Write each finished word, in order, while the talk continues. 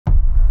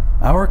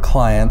Our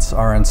clients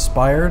are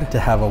inspired to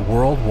have a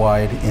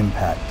worldwide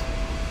impact.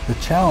 The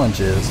challenge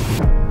is,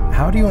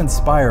 how do you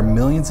inspire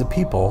millions of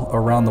people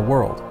around the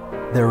world?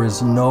 There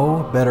is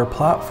no better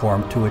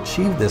platform to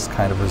achieve this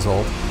kind of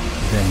result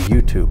than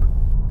YouTube.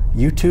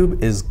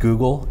 YouTube is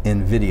Google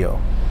in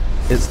video.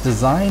 It's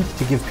designed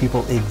to give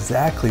people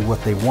exactly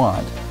what they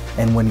want,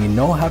 and when you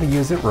know how to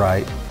use it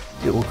right,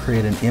 it will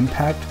create an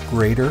impact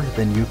greater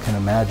than you can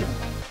imagine.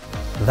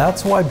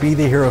 That's why Be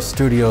The Hero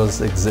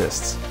Studios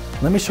exists.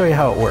 Let me show you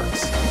how it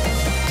works.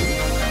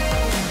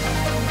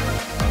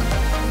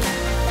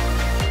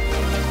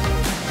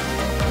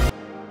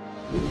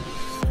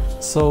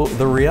 So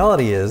the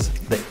reality is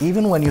that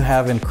even when you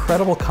have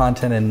incredible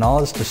content and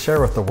knowledge to share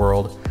with the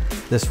world,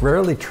 this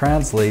rarely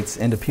translates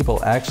into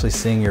people actually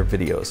seeing your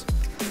videos.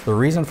 The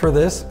reason for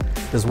this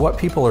is what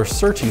people are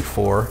searching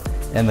for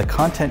and the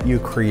content you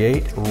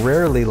create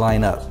rarely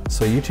line up,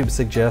 so YouTube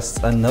suggests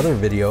another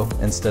video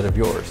instead of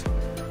yours.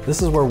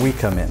 This is where we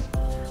come in.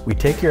 We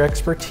take your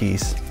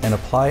expertise and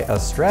apply a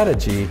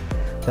strategy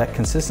that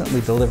consistently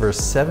delivers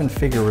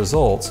 7-figure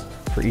results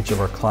for each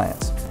of our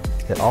clients.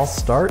 It all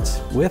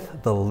starts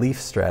with the leaf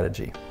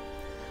strategy.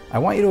 I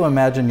want you to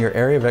imagine your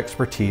area of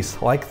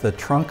expertise like the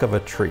trunk of a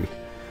tree.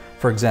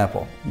 For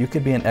example, you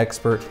could be an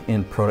expert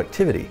in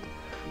productivity.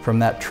 From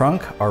that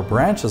trunk are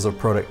branches of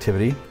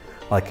productivity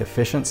like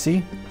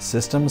efficiency,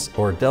 systems,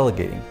 or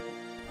delegating.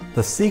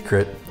 The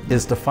secret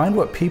is to find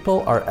what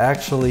people are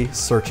actually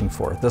searching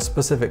for, the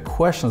specific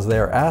questions they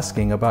are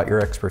asking about your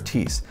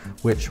expertise,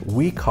 which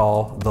we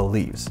call the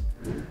leaves.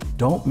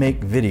 Don't make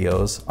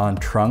videos on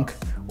trunk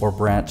or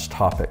branch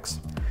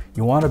topics.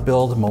 You want to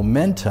build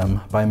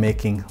momentum by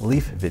making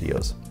leaf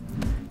videos.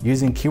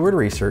 Using keyword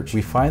research,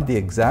 we find the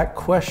exact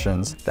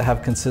questions that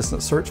have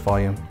consistent search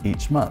volume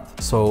each month.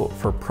 So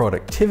for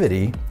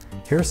productivity,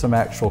 here are some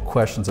actual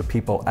questions that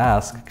people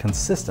ask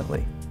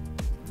consistently.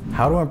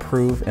 How to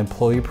improve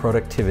employee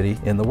productivity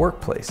in the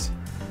workplace?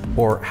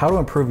 Or how to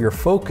improve your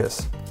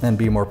focus and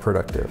be more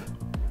productive?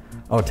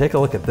 Oh, take a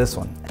look at this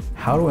one.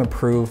 How to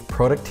improve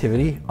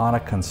productivity on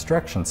a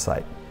construction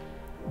site?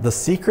 The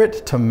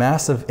secret to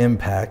massive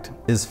impact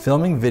is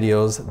filming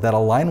videos that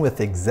align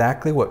with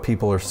exactly what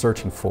people are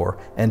searching for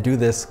and do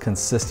this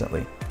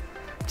consistently.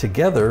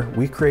 Together,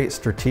 we create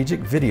strategic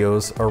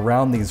videos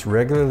around these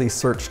regularly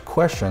searched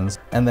questions,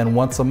 and then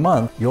once a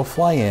month, you'll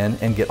fly in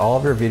and get all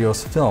of your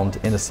videos filmed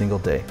in a single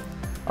day.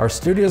 Our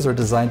studios are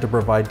designed to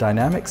provide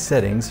dynamic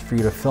settings for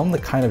you to film the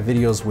kind of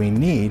videos we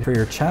need for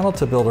your channel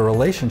to build a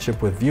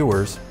relationship with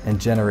viewers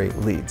and generate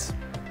leads.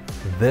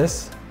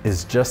 This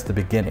is just the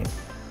beginning,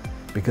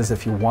 because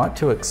if you want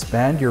to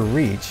expand your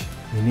reach,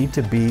 you need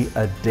to be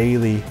a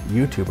daily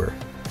YouTuber.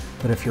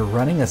 But if you're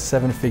running a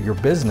 7-figure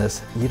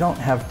business, you don't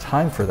have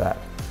time for that.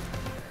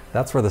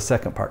 That's where the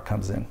second part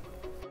comes in.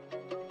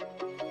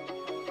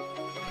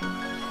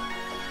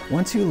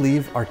 Once you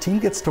leave, our team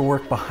gets to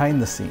work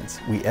behind the scenes.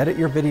 We edit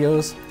your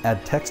videos,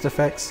 add text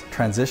effects,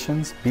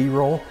 transitions,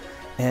 B-roll,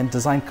 and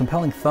design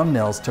compelling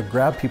thumbnails to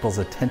grab people's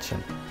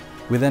attention.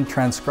 We then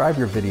transcribe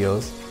your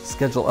videos,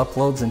 schedule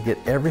uploads, and get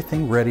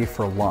everything ready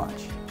for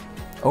launch.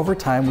 Over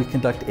time, we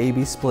conduct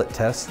A/B split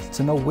tests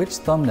to know which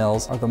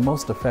thumbnails are the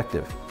most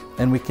effective.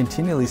 And we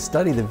continually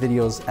study the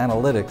video's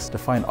analytics to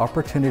find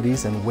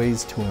opportunities and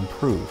ways to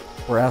improve.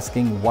 We're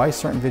asking why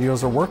certain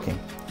videos are working,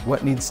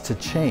 what needs to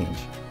change,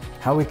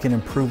 how we can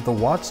improve the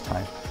watch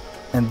time,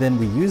 and then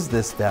we use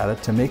this data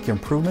to make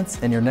improvements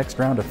in your next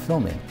round of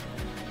filming.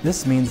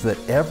 This means that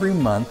every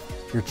month,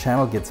 your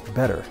channel gets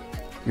better,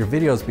 your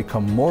videos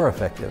become more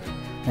effective,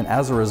 and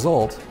as a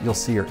result, you'll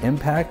see your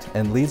impact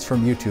and leads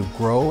from YouTube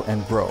grow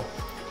and grow.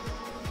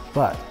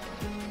 But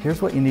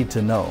here's what you need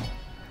to know.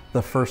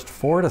 The first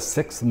 4 to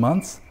 6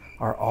 months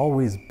are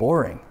always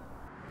boring.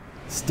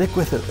 Stick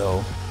with it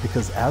though,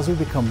 because as we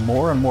become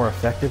more and more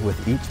effective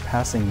with each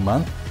passing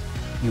month,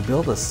 you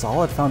build a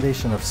solid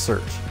foundation of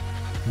search.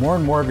 More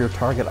and more of your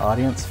target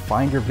audience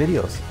find your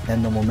videos,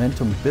 and the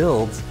momentum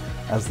builds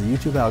as the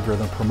YouTube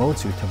algorithm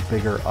promotes you to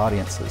bigger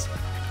audiences.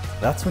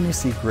 That's when you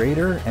see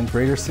greater and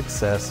greater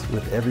success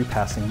with every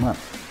passing month.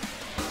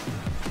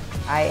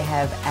 I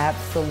have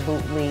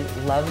absolutely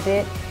loved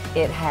it.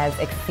 It has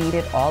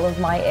exceeded all of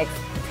my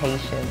expectations.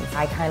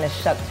 I kind of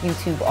shucked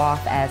YouTube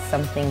off as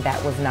something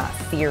that was not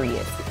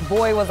serious.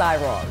 Boy, was I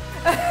wrong.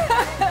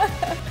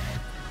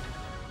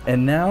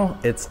 And now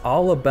it's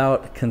all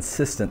about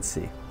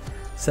consistency.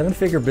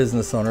 7-figure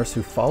business owners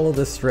who follow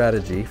this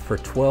strategy for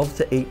 12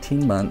 to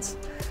 18 months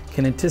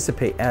can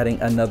anticipate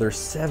adding another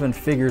 7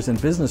 figures in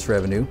business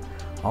revenue,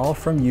 all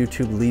from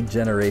YouTube lead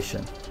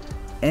generation.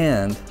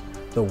 And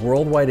the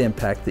worldwide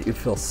impact that you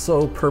feel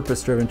so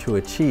purpose-driven to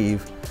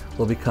achieve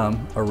will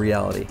become a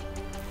reality.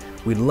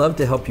 We'd love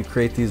to help you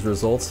create these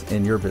results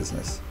in your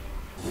business.